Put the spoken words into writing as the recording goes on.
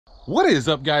What is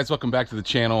up, guys? Welcome back to the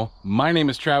channel. My name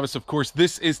is Travis. Of course,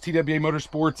 this is TWA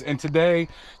Motorsports, and today,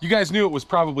 you guys knew it was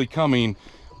probably coming.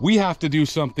 We have to do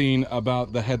something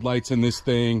about the headlights in this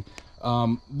thing.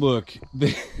 Look,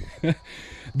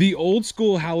 the old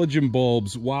school halogen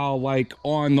bulbs, while like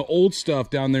on the old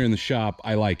stuff down there in the shop,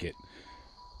 I like it.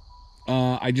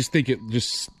 I just think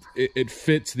it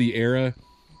fits the era.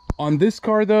 On this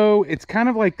car though, it's kind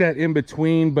of like that in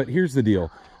between, but here's the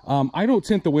deal. I don't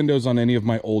tint the windows on any of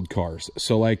my old cars.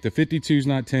 So like the 52 is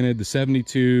not tinted, the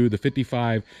 72, the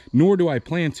 55, nor do I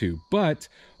plan to. But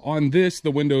on this,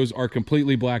 the windows are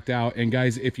completely blacked out. And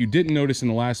guys, if you didn't notice in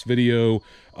the last video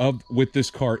with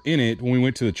this car in it, when we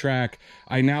went to the track,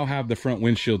 I now have the front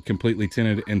windshield completely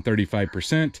tinted and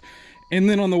 35%. And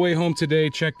then on the way home today,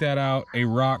 check that out. A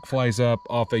rock flies up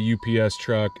off a UPS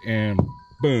truck and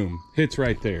boom, hits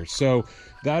right there. So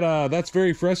that's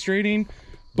very frustrating,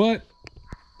 but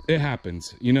it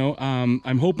happens, you know.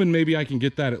 I'm hoping maybe I can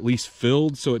get that at least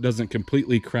filled so it doesn't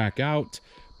completely crack out.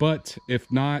 But if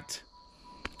not,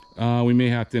 we may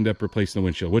have to end up replacing the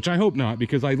windshield, which I hope not,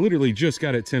 because I literally just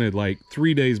got it tinted like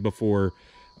 3 days before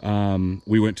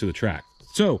we went to the track.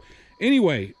 So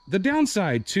anyway, the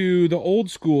downside to the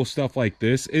old school stuff like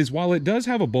this is while it does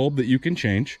have a bulb that you can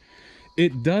change,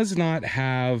 it does not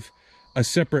have a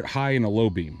separate high and a low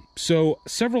beam. So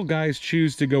several guys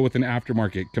choose to go with an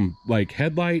aftermarket like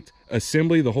headlight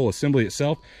assembly, the whole assembly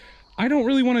itself. I don't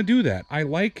really want to do that. I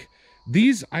like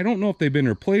these. I don't know if they've been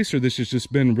replaced or this has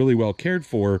just been really well cared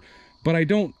for, but I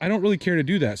don't really care to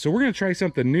do that. So we're going to try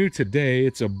something new today.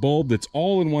 It's a bulb that's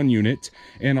all in one unit,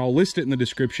 and I'll list it in the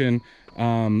description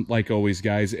like always,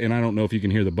 guys. And I don't know if you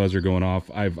can hear the buzzer going off.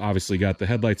 I've obviously got the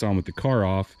headlights on with the car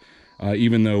off,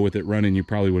 even though with it running you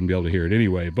probably wouldn't be able to hear it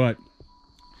anyway. But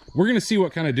we're going to see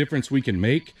what kind of difference we can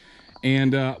make.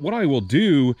 And what I will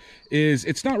do is,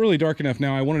 it's not really dark enough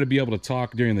now. I wanted to be able to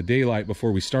talk during the daylight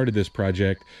before we started this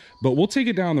project, but we'll take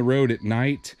it down the road at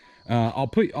night.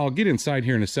 I'll get inside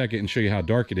here in a second and show you how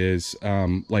dark it is,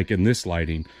 like in this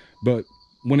lighting. But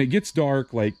when it gets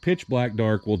dark, like pitch black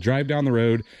dark, we'll drive down the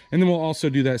road, and then we'll also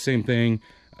do that same thing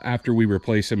after we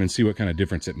replace them and see what kind of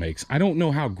difference it makes. I don't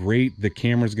know how great the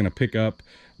camera's going to pick up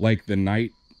like the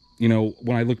night. You know,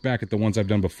 when I look back at the ones I've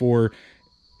done before,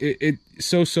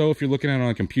 so-so if you're looking at it on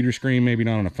a computer screen, maybe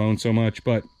not on a phone so much.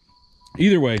 But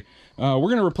either way, we're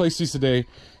going to replace these today.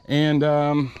 And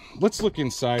let's look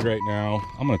inside right now.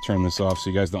 I'm going to turn this off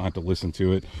so you guys don't have to listen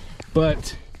to it.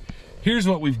 But here's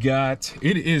what we've got.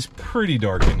 It is pretty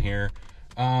dark in here.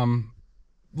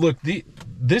 Look,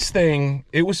 this thing,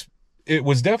 it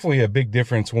was definitely a big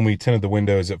difference when we tinted the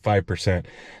windows at 5%.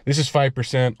 This is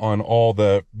 5% on all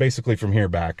the, basically from here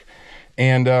back.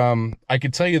 And I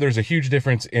could tell you there's a huge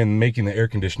difference in making the air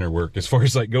conditioner work. As far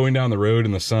as like going down the road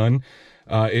in the sun,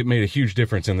 it made a huge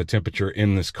difference in the temperature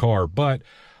in this car. But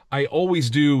I always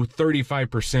do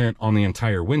 35% on the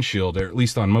entire windshield, or at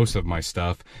least on most of my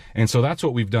stuff. And so that's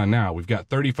what we've done now. We've got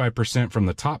 35% from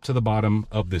the top to the bottom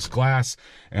of this glass.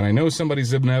 And I know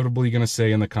somebody's inevitably going to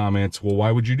say in the comments, well,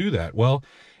 why would you do that? Well,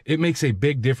 it makes a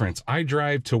big difference. I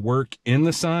drive to work in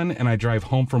the sun and I drive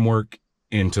home from work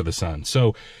into the sun.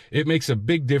 So it makes a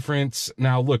big difference.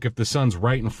 Now, look, if the sun's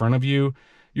right in front of you,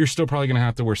 you're still probably going to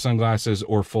have to wear sunglasses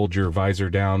or fold your visor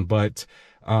down. But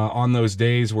on those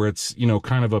days where it's, you know,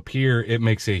 kind of up here, it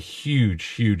makes a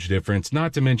huge difference.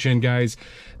 Not to mention, guys,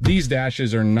 these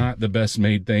dashes are not the best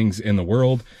made things in the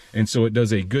world, and so it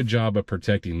does a good job of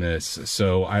protecting this.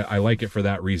 So I like it for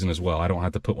that reason as well. I don't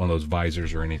have to put one of those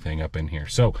visors or anything up in here.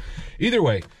 So either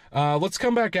way, let's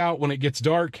come back out when it gets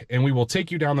dark, and we will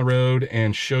take you down the road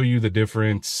and show you the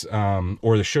difference,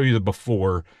 or to show you the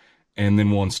before, and then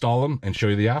we'll install them and show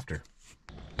you the after.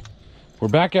 We're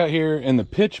back out here in the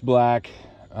pitch black.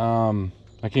 I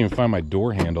can't even find my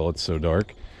door handle, it's so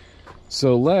dark.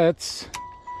 So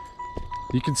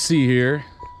you can see here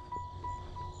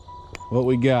what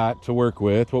we got to work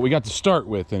with, what we got to start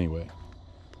with anyway.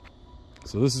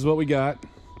 So this is what we got.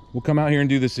 We'll come out here and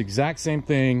do this exact same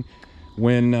thing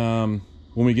when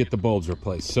we get the bulbs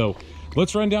replaced. So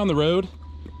let's run down the road.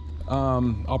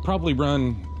 I'll probably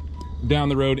run down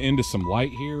the road into some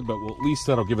light here, but at least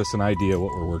that'll give us an idea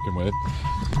what we're working with.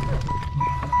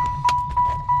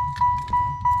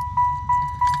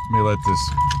 Let me let this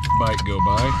bike go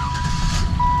by.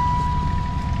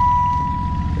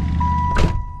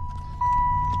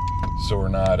 So we're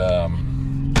not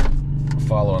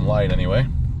following light anyway.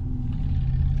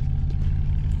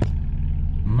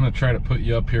 I'm gonna try to put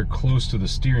you up here close to the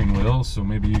steering wheel so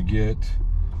maybe you get,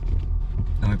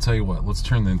 and I tell you what, let's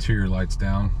turn the interior lights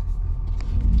down.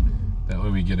 That way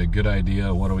we get a good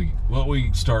idea of what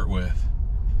we start with.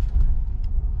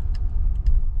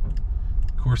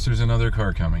 Of course, there's another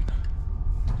car coming.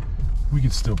 We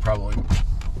could still probably,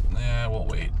 we'll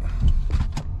wait.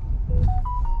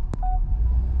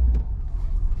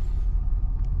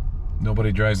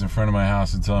 Nobody drives in front of my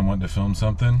house until I'm wanting to film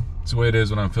something. It's the way it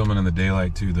is when I'm filming in the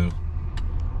daylight too, though.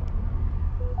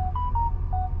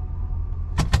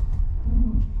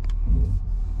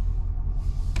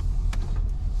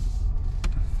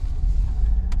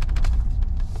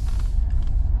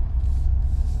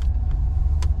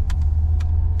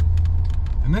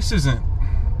 And this isn't,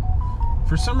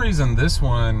 for some reason, this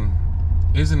one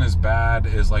isn't as bad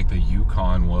as like the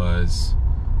Yukon was,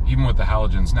 even with the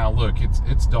halogens. Now look,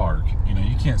 it's dark. You know,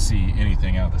 you can't see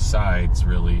anything out the sides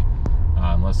really,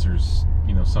 unless there's,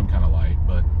 you know, some kind of light.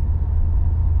 But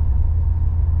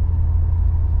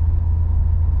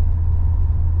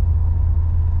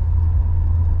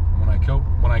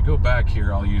when I go back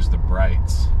here, I'll use the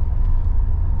brights.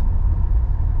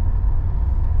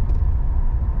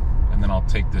 And then I'll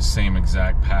take this same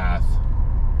exact path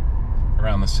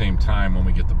around the same time when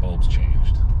we get the bulbs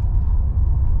changed.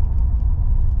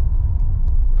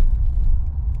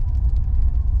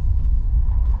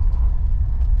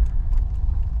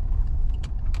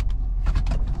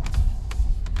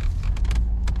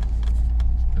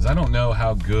 Because I don't know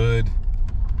how good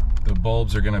the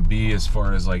bulbs are going to be as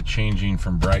far as like changing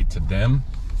from bright to dim.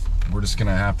 We're just going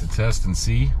to have to test and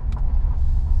see.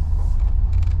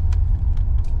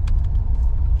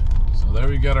 There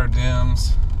we got our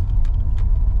dims.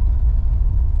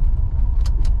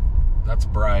 That's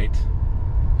bright.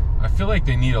 I feel like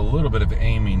they need a little bit of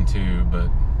aiming too,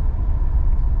 but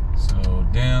so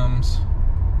dims,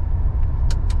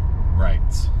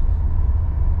 brights.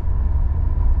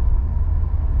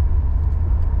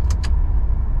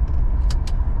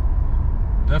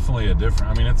 Definitely a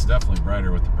different, I mean, it's definitely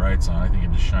brighter with the brights on. I think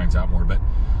it just shines out more, but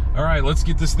all right, let's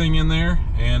get this thing in there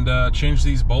and change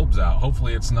these bulbs out.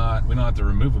 Hopefully it's not, we don't have to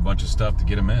remove a bunch of stuff to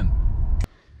get them in.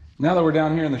 Now that we're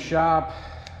down here in the shop,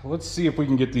 let's see if we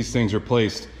can get these things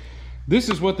replaced. This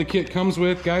is what the kit comes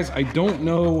with, guys. I don't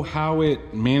know how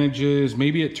it manages.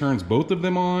 Maybe it turns both of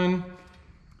them on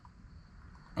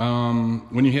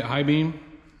when you hit high beam.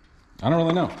 I don't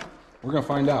really know. We're gonna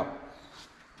find out.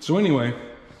 So anyway,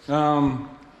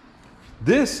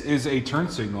 this is a turn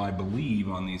signal, I believe,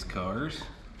 on these cars.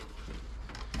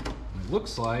 It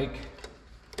looks like,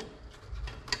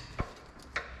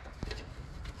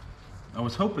 I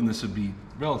was hoping this would be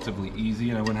relatively easy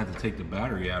and I wouldn't have to take the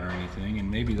battery out or anything, and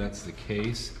maybe that's the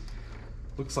case.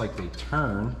 Looks like they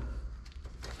turn.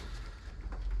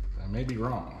 I may be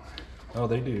wrong. Oh,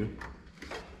 they do.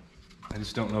 I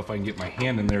just don't know if I can get my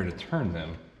hand in there to turn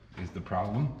them, is the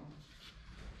problem.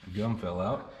 The gum fell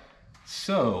out.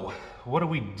 So, what do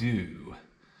we do?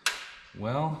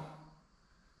 Well,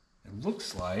 it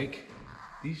looks like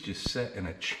these just set in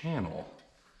a channel.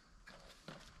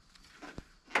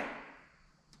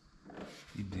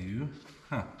 You do?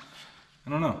 Huh. I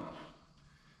don't know.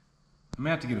 I'm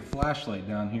gonna have to get a flashlight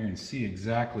down here and see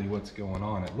exactly what's going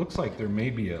on. It looks like there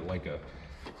may be like a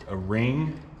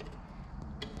ring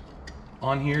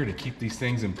on here to keep these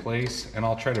things in place, and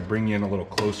I'll try to bring you in a little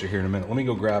closer here in a minute. Let me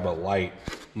go grab a light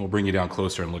and we'll bring you down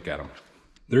closer and look at them.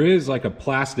 There is like a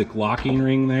plastic locking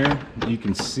ring there. You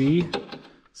can see.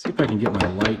 See if I can get my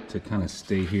light to kind of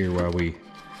stay here while we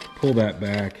pull that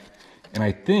back. And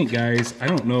I think, guys, I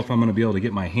don't know if I'm gonna be able to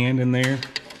get my hand in there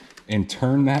and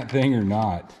turn that thing or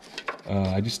not.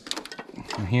 My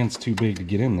hand's too big to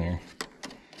get in there.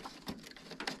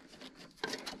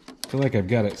 I feel like I've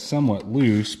got it somewhat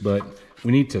loose, but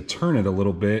we need to turn it a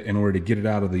little bit in order to get it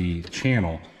out of the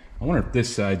channel. I wonder if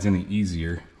this side's any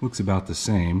easier. Looks about the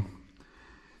same.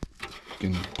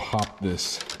 Can pop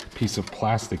this piece of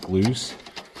plastic loose.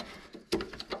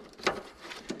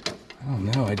 I don't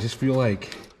know, I just feel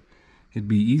like it'd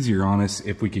be easier on us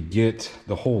if we could get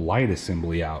the whole light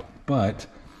assembly out, but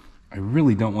I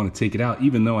really don't want to take it out,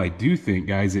 even though I do think,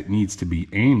 guys, it needs to be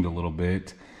aimed a little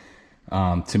bit.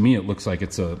 To me, it looks like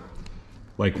it's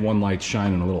like one light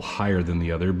shining a little higher than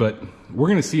the other, but we're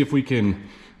gonna see if we can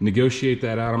negotiate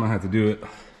that out. I'm gonna have to do it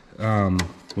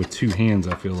with two hands,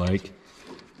 I feel like.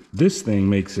 This thing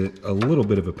makes it a little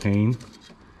bit of a pain.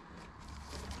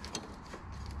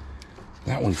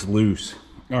 That one's loose.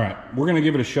 All right, we're gonna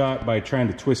give it a shot by trying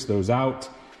to twist those out,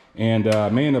 and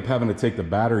may end up having to take the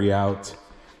battery out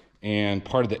and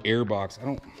part of the air box.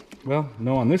 Well,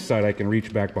 no, on this side I can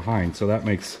reach back behind, so that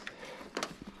makes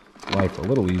life a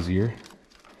little easier.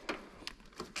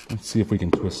 Let's see if we can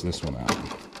twist this one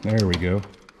out. There we go.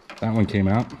 That one came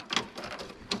out.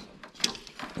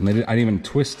 And I didn't even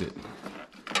twist it.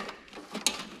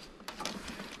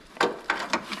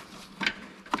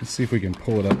 Let's see if we can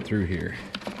pull it up through here.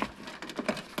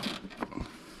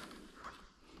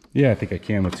 Yeah, I think I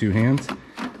can with 2 hands.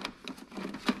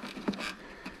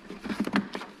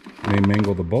 May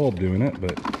mangle the bulb doing it,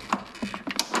 but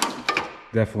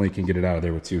definitely can get it out of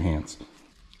there with 2 hands.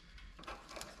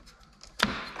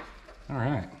 All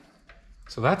right,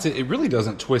 so that's it. It really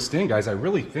doesn't twist in, guys. I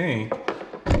really think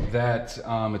that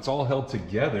it's all held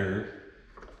together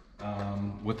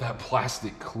with that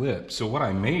plastic clip. So what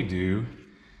I may do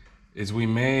is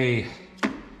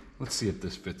let's see if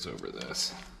this fits over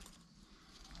this.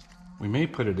 We may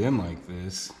put it in like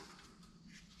this.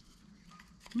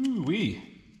 Ooh-wee.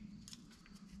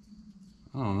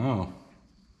 I don't know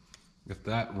if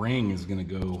that ring is gonna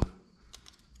go.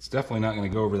 It's definitely not gonna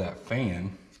go over that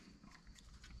fan.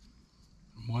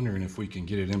 I'm wondering if we can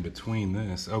get it in between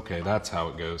this. Okay, that's how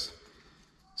it goes.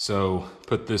 So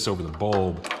put this over the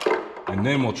bulb, and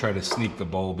then we'll try to sneak the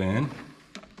bulb in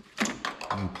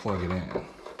and plug it in.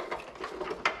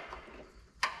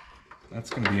 That's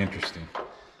gonna be interesting,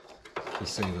 to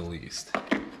say the least. I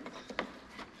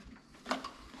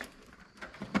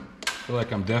feel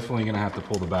like I'm definitely gonna have to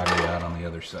pull the battery out on the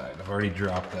other side. I've already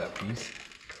dropped that piece.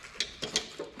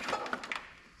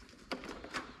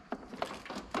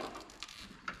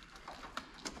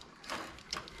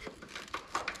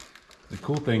 The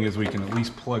cool thing is we can at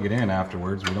least plug it in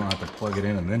afterwards. We don't have to plug it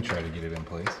in and then try to get it in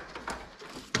place.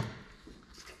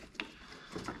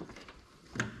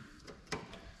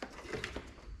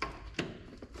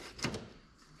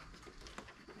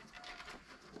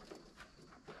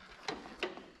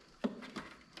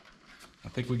 I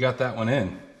think we got that one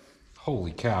in.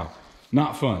 Holy cow,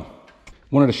 not fun.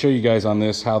 Wanted to show you guys on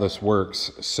this how this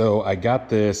works. So I got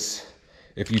this,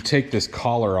 if you take this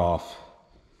collar off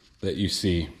that you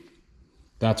see,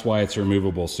 that's why it's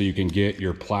removable, so you can get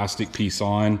your plastic piece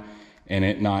on and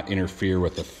it not interfere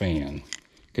with the fan.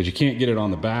 Because you can't get it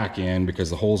on the back end because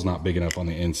the hole's not big enough on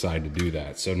the inside to do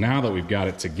that. So now that we've got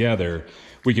it together,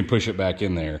 we can push it back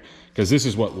in there, because this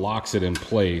is what locks it in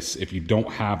place. If you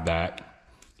don't have that,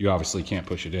 you obviously can't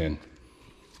push it in.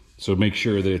 So make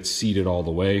sure that it's seated all the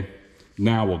way.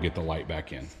 Now we'll get the light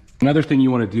back in. Another thing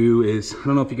you want to do is, I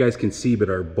don't know if you guys can see, but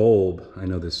our bulb, I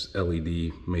know this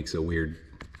LED makes a weird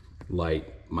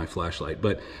light, my flashlight,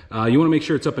 but you want to make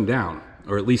sure it's up and down,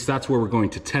 or at least that's where we're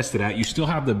going to test it at. You still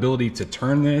have the ability to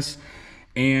turn this,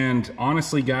 and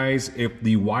honestly guys, if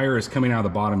the wire is coming out of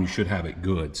the bottom, you should have it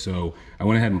good. So I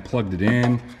went ahead and plugged it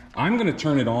in. I'm gonna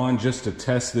turn it on just to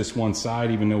test this one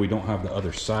side, even though we don't have the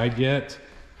other side yet.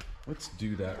 Let's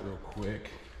do that real quick.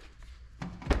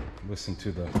 Listen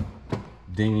to the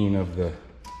dinging of the,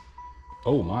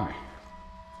 oh my.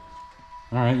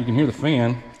 All right, you can hear the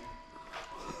fan.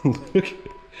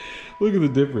 look at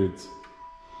the difference.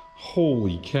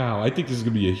 Holy cow, I think this is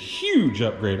gonna be a huge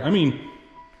upgrade. I mean,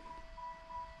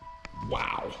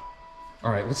 wow.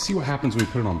 All right, let's see what happens when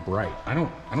we put it on bright. I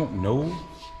don't know.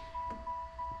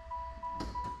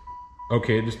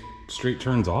 Okay, it just straight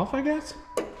turns off, I guess?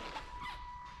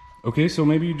 Okay, so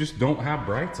maybe you just don't have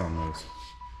brights on those.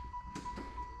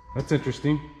 That's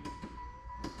interesting.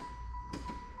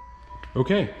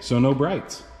 Okay, so no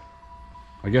brights.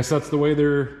 I guess that's the way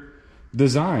they're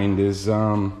designed, is,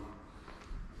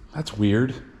 that's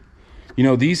weird. You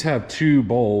know, these have 2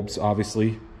 bulbs,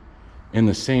 obviously, in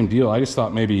the same deal. I just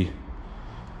thought maybe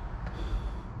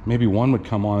one would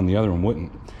come on and the other one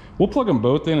wouldn't. We'll plug them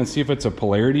both in and see if it's a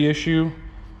polarity issue.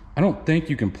 I don't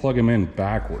think you can plug them in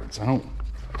backwards.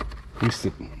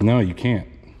 No, you can't.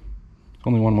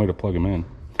 Only one way to plug them in.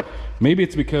 Maybe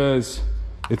it's because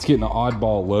it's getting an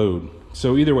oddball load.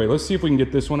 So either way, let's see if we can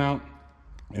get this one out,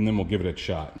 and then we'll give it a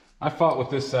shot. I fought with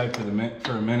this side for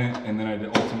a minute, and then I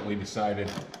ultimately decided,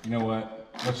 you know what?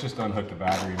 Let's just unhook the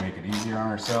battery and make it easier on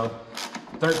ourselves.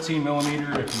 13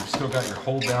 millimeter, if you've still got your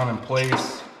hold down in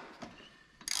place.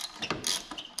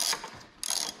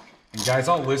 And guys,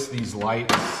 I'll list these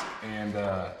lights and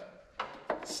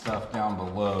stuff down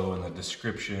below in the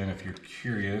description if you're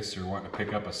curious or wanting to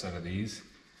pick up a set of these.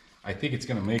 I think it's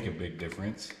gonna make a big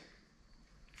difference.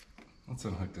 Let's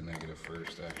unhook the negative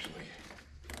first, actually.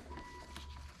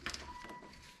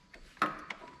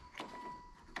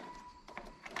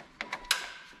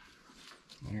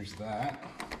 Here's that.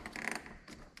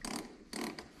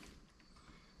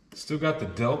 Still got the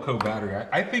Delco battery.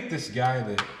 I think this guy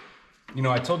that, you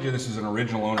know, I told you this is an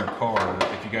original owner car,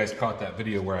 if you guys caught that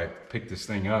video where I picked this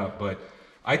thing up, but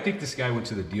I think this guy went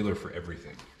to the dealer for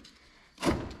everything.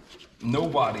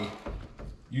 Nobody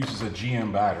uses a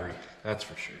GM battery, that's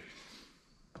for sure.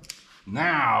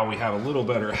 Now we have a little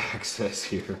better access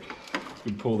here.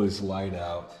 We can pull this light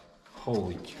out.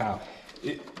 Holy cow.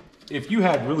 If you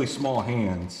had really small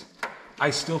hands,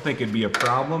 I still think it'd be a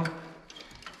problem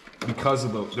because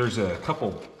of there's a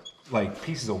couple like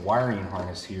pieces of wiring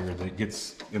harness here that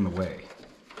gets in the way.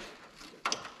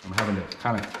 I'm having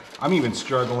to I'm even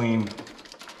struggling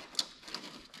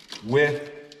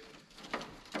with,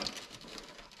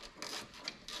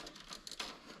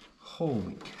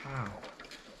 holy cow.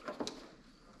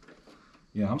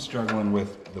 Yeah, I'm struggling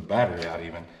with the battery out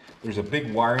even. There's a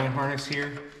big wiring harness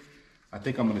here. I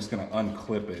think I'm just gonna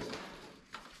unclip it.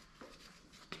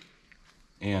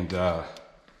 And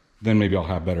then maybe I'll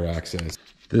have better access.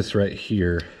 This right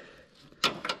here,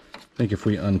 I think if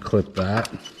we unclip that,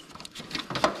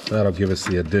 that'll give us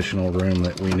the additional room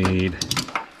that we need.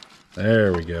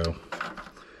 There we go.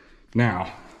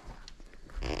 Now,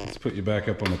 let's put you back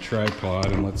up on the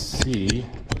tripod and let's see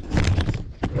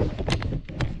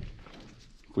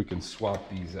if we can swap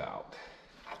these out.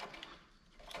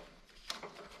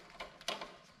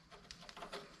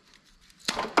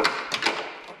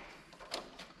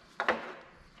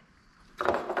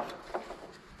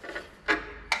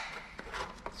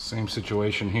 Same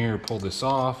situation here, pull this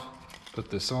off, put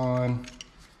this on,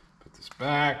 put this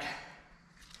back.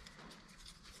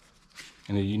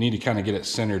 And you need to kind of get it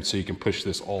centered so you can push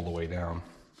this all the way down.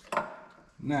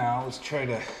 Now let's try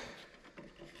to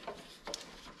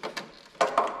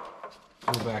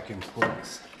go back in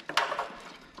place.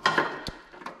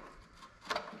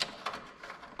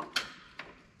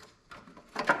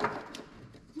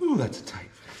 Ooh, that's a tight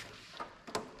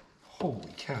fit. Holy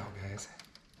cow, guys.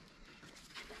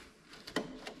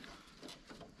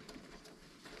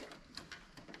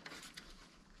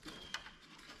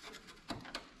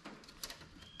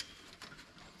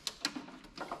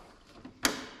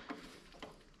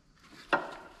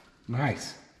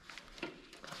 Nice.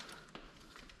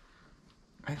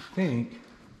 I think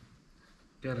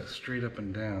got it straight up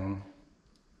and down.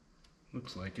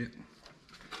 Looks like it.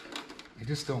 I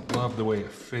just don't love the way it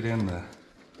fit in the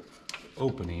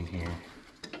opening here.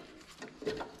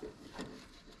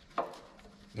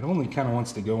 It only kind of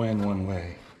wants to go in one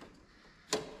way.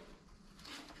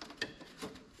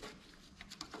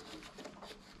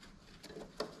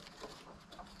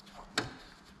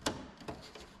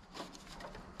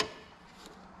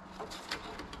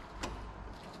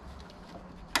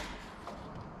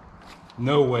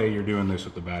 No way you're doing this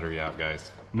with the battery out,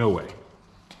 guys. No way.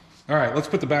 All right, let's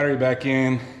put the battery back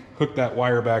in, hook that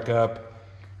wire back up,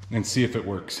 and see if it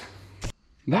works.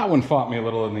 That one fought me a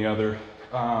little than the other.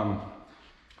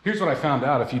 Here's what I found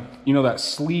out. If you know that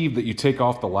sleeve that you take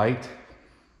off the light,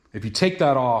 if you take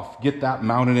that off, get that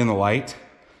mounted in the light,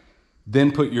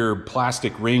 then put your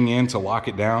plastic ring in to lock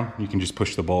it down, you can just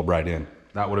push the bulb right in.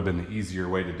 That would have been the easier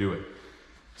way to do it.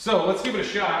 So let's give it a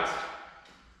shot.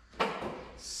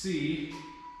 See,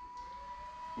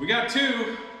 we got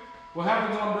two. What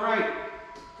happens on bright?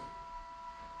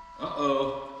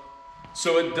 Uh-oh.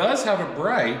 So it does have a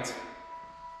bright.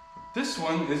 This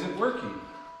one isn't working.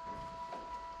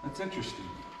 That's interesting.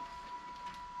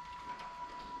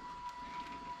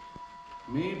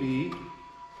 Maybe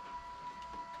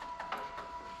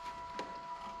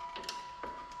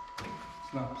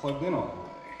it's not plugged in all the way.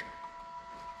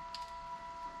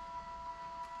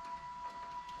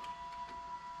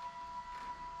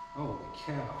 Holy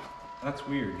cow, that's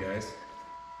weird, guys.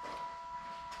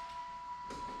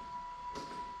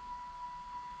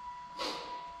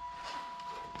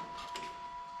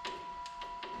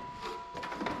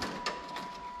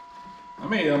 I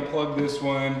may unplug this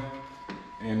one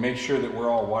and make sure that we're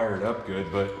all wired up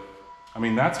good, but I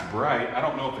mean, that's bright. I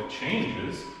don't know if it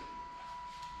changes.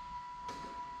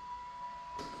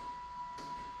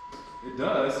 It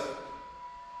does.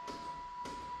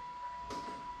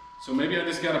 So maybe I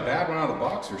just got a bad one out of the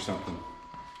box or something.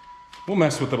 We'll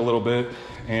mess with it a little bit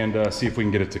and see if we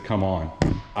can get it to come on.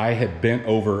 I had bent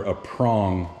over a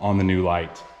prong on the new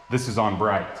light. This is on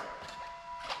bright.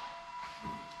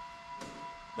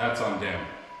 That's on dim.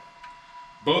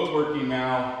 Both working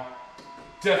now.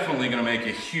 Definitely gonna make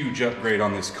a huge upgrade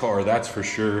on this car, that's for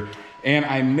sure. And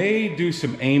I may do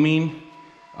some aiming.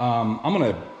 I'm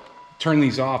gonna turn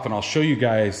these off and I'll show you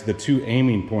guys the two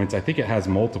aiming points. I think it has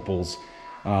multiples.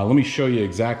 Let me show you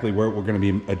exactly where we're gonna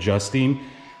be adjusting,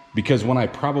 because when I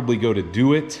probably go to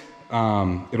do it,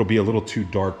 it'll be a little too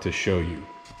dark to show you.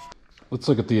 Let's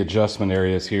look at the adjustment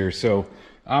areas here. So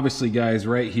obviously, guys,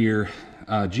 right here,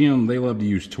 GM, they love to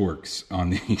use Torx on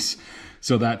these.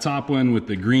 So that top one with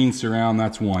the green surround,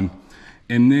 that's one.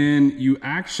 And then you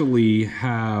actually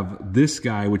have this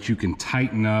guy, which you can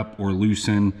tighten up or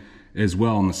loosen as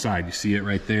well on the side. You see it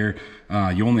right there?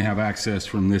 You only have access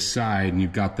from this side, and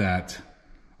you've got that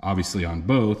obviously on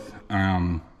both.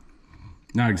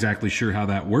 Not exactly sure how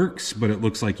that works, but it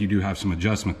looks like you do have some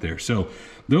adjustment there. So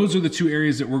those are the two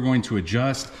areas that we're going to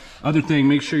adjust. Other thing,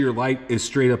 make sure your light is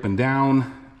straight up and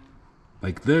down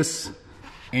like this,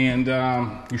 and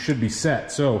you should be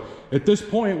set. So at this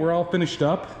point, we're all finished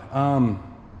up.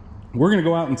 We're gonna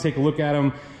go out and take a look at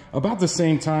them about the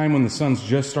same time when the sun's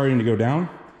just starting to go down.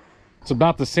 It's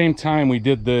about the same time we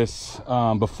did this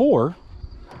before.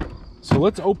 So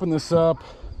let's open this up,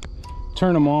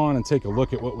 turn them on, and take a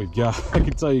look at what we've got. I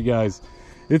can tell you guys,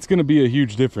 it's gonna be a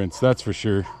huge difference, that's for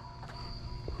sure.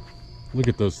 Look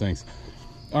at those things.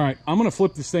 All right, I'm gonna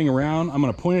flip this thing around. I'm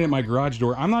gonna point it at my garage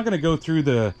door. I'm not gonna go through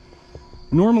the,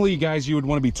 normally guys, you would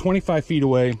wanna be 25 feet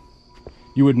away.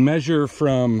 You would measure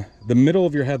from the middle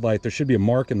of your headlight. There should be a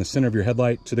mark in the center of your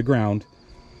headlight to the ground.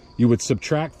 You would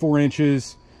subtract 4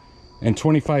 inches, and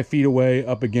 25 feet away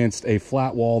up against a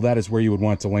flat wall, that is where you would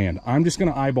want it to land. I'm just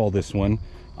gonna eyeball this one.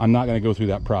 I'm not gonna go through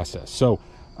that process. So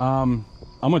I'm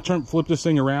gonna flip this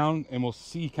thing around and we'll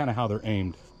see kind of how they're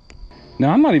aimed.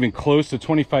 Now I'm not even close to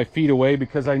 25 feet away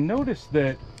because I noticed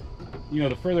that, you know,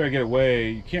 the further I get away,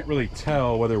 you can't really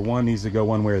tell whether one needs to go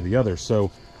one way or the other.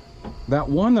 So that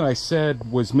one that I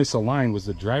said was misaligned was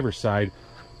the driver's side,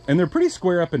 and they're pretty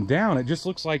square up and down. It just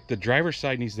looks like the driver's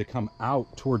side needs to come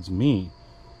out towards me.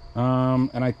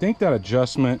 And I think that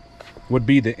adjustment would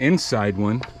be the inside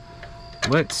one.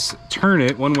 Let's turn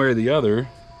it one way or the other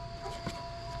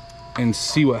and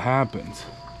see what happens.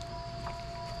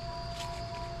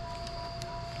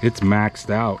 It's maxed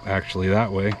out actually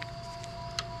that way.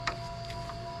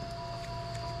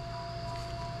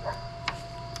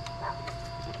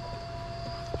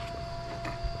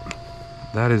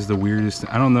 That is the weirdest.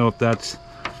 I don't know if that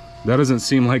doesn't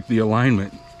seem like the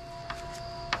alignment.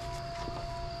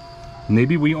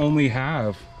 Maybe we only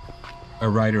have a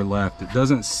right or left. It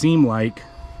doesn't seem like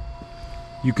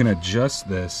you can adjust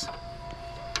this.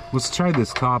 Let's try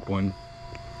this top one.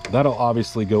 That'll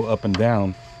obviously go up and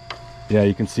down. Yeah,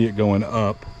 you can see it going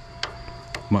up.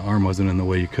 My arm wasn't in the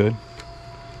way you could.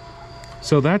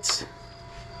 So that's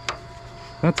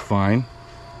fine.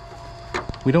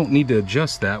 We don't need to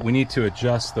adjust that. We need to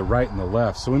adjust the right and the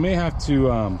left. So we may have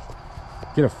to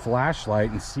get a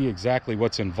flashlight and see exactly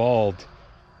what's involved.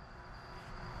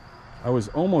 I was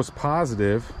almost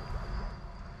positive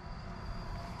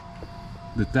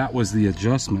that that was the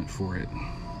adjustment for it.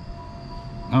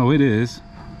 Oh, it is.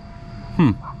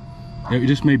 It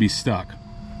just may be stuck.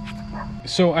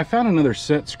 So I found another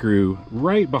set screw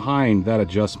right behind that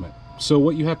adjustment. So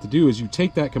what you have to do is you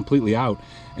take that completely out,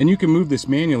 and you can move this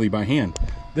manually by hand.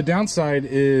 The downside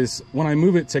is when I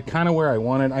move it to kind of where I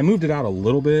want it, I moved it out a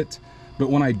little bit, but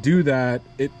when I do that,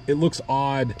 it looks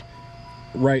odd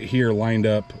right here lined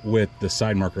up with the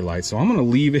side marker light. So I'm gonna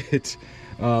leave it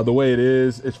the way it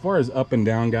is. As far as up and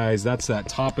down, guys, that's that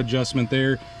top adjustment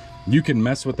there. You can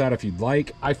mess with that if you'd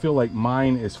like. I feel like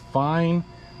mine is fine.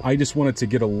 I just wanted to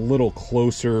get a little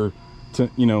closer to,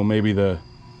 you know, maybe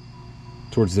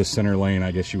towards the center lane,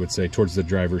 I guess you would say, towards the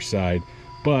driver's side.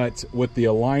 But with the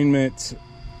alignment,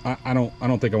 I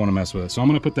don't think I want to mess with it. So I'm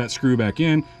going to put that screw back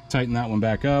in, tighten that one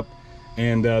back up,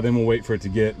 and then we'll wait for it to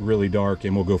get really dark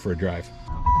and we'll go for a drive.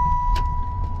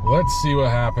 Let's see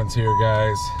what happens here,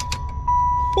 guys.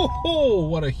 Oh,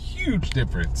 what a huge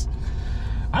difference.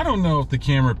 I don't know if the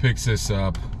camera picks this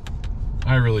up.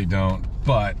 I really don't,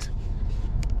 but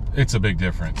it's a big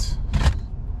difference.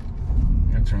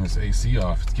 I'm gonna turn this AC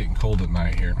off. It's getting cold at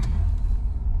night here.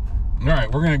 All right,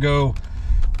 we're gonna go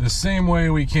the same way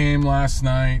we came last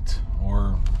night,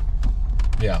 or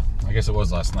yeah, I guess it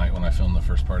was last night when I filmed the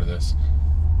first part of this.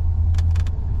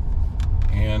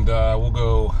 And we'll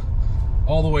go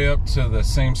all the way up to the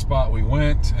same spot we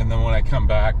went, and then when I come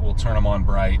back, we'll turn them on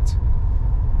bright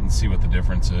and see what the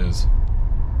difference is.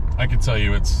 I can tell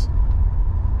you it's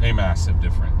a massive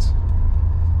difference.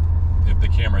 If the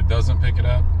camera doesn't pick it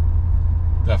up,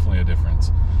 definitely a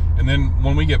difference. And then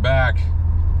when we get back,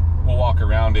 we'll walk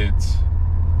around it.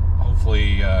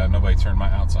 Hopefully nobody turned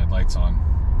my outside lights on,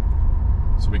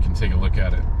 so we can take a look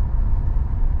at it.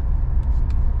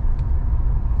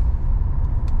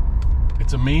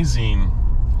 It's amazing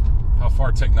how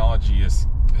far technology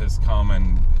has come,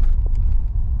 and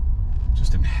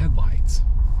just in headlights.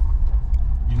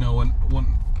 You know,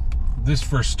 when this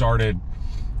first started,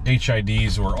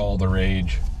 HIDs were all the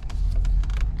rage,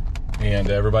 and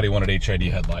everybody wanted HID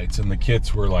headlights, and the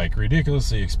kits were like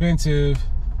ridiculously expensive.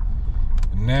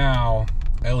 Now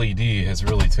LED has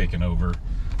really taken over.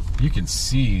 You can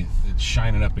see it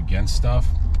shining up against stuff.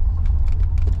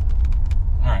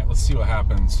 All right, let's see what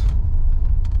happens.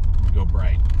 Let me go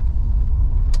bright.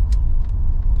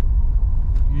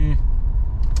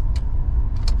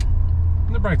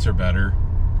 The brights are better.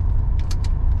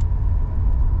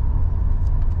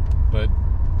 but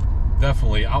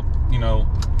definitely, you know,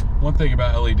 one thing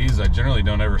about LEDs, I generally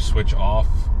don't ever switch off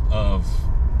of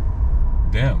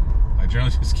dim. I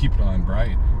generally just keep it on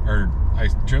bright, or I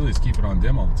generally just keep it on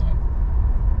dim all the time.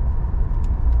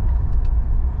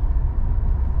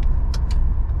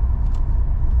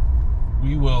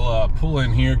 We will pull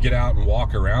in here, get out and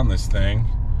walk around this thing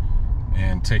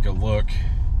and take a look.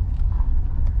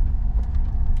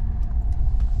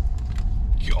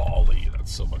 Golly,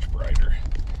 that's so much brighter.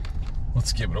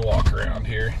 Let's give it a walk around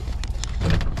here.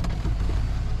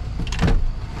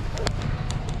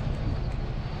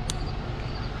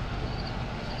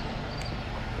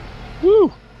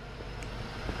 Woo!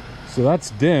 So that's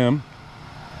dim.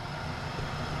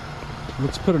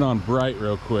 Let's put it on bright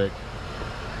real quick.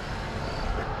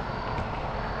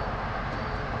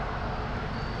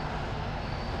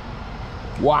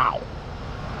 Wow.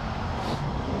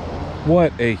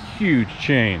 What a huge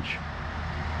change.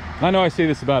 I know I say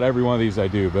this about every one of these I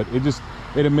do, but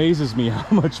it amazes me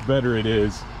how much better it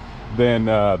is than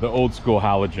the old school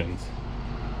halogens.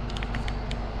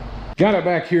 Got it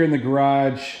back here in the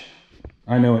garage.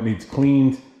 I know it needs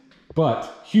cleaned,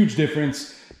 but huge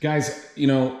difference. Guys, you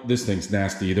know, this thing's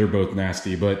nasty. They're both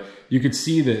nasty, but you could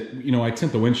see that, you know, I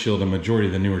tint the windshield on majority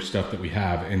of the newer stuff that we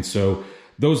have. And so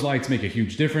those lights make a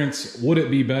huge difference. Would it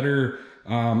be better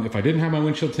if I didn't have my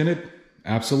windshield tinted?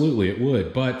 Absolutely, it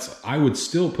would. But I would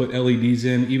still put LEDs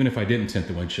in even if I didn't tint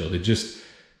the windshield. It just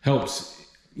helps,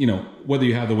 you know, whether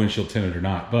you have the windshield tinted or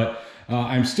not. But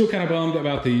I'm still kind of bummed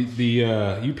about the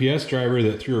UPS driver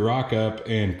that threw a rock up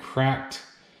and cracked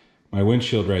my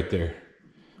windshield right there,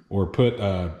 or put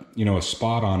you know, a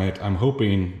spot on it. I'm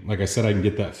hoping, like I said, I can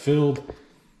get that filled.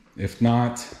 If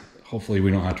not, hopefully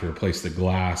we don't have to replace the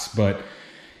glass. But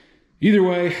either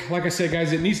way, like I said,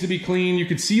 guys, it needs to be clean. You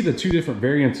can see the two different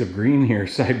variants of green here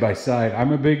side by side.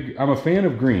 I'm a fan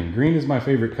of green. Green is my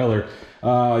favorite color.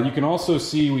 You can also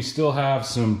see we still have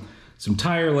some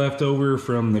tire left over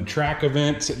from the track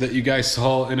event that you guys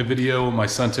saw in a video. My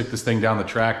son took this thing down the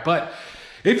track. But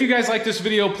if you guys like this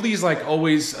video, please, like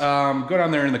always, go down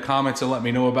there in the comments and let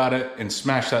me know about it, and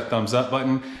smash that thumbs up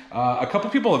button. A couple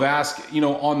people have asked, you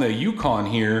know, on the Yukon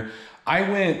here, I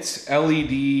went HID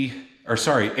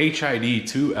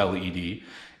to LED,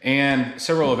 and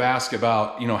several have asked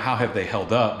about, you know, how have they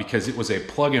held up, because it was a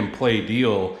plug and play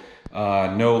deal,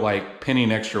 no like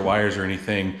pinning extra wires or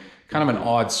anything, kind of an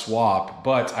odd swap.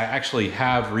 But I actually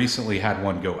have recently had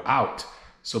one go out,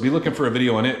 so be looking for a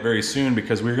video on it very soon,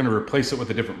 because we're going to replace it with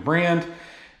a different brand,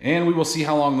 and we will see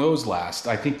how long those last.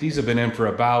 I think these have been in for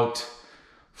about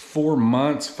 4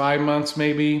 months, 5 months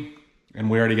maybe, and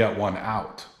we already got one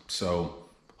out. So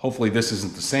hopefully this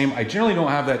isn't the same. I generally don't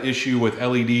have that issue with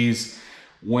LEDs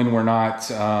when we're not,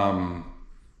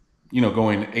 you know,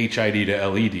 going HID to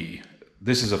LED.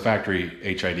 This is a factory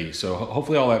HID, so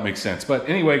hopefully all that makes sense. But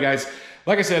anyway, guys,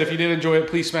 like I said, if you did enjoy it,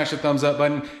 please smash the thumbs up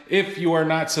button. If you are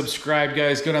not subscribed,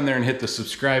 guys, go down there and hit the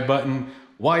subscribe button.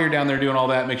 While you're down there doing all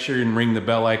that, make sure you ring the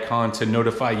bell icon to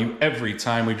notify you every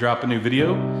time we drop a new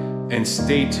video. And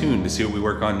stay tuned to see what we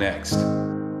work on next.